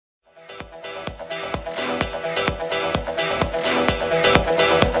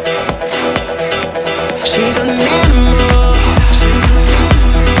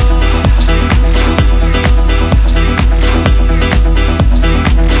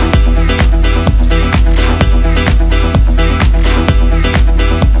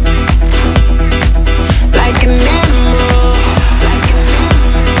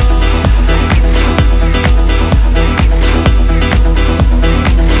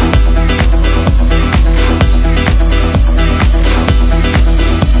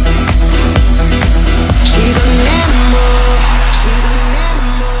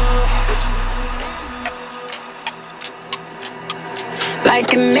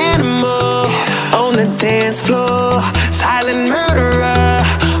animal on the dance floor. Silent murderer,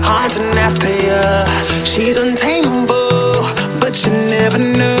 haunting after ya. She's untamable, but you never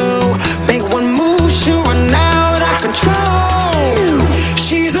know. Make one move, she'll run out of control.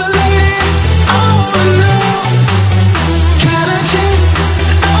 She's a lady, oh no. Kind of chick,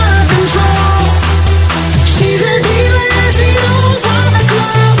 out of control. She's a dealer, she knows how the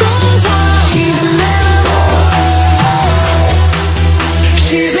club goes wild. She's an animal.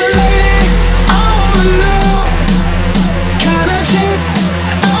 She's a lady, oh no. Kind of chick,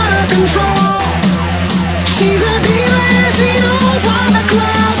 out of control. She's a dealer, she knows how the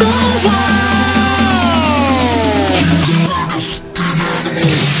club goes wild.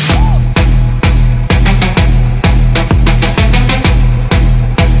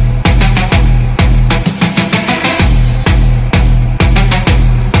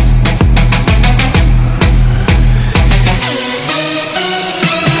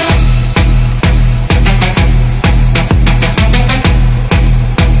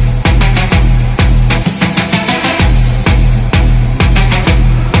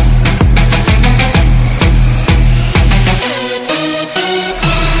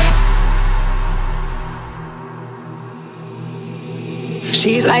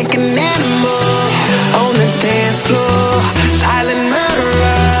 She's like an animal on the dance floor. Silent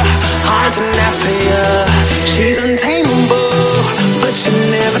murderer, haunting after ya. She's untamable, but you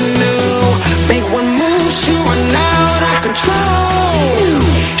never know. Make one move, she'll run out of control.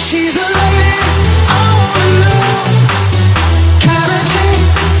 She's a lady, oh no. Kind of chick,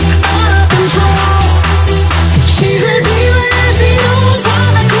 out of control. She's a dealer, she knows how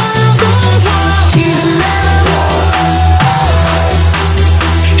the club goes wild. She's an animal.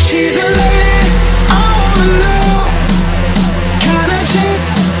 She's a lady, oh no. Kind of chick,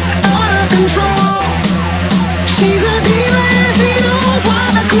 out of control. She's a dealer, she knows why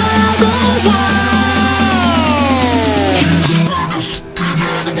the club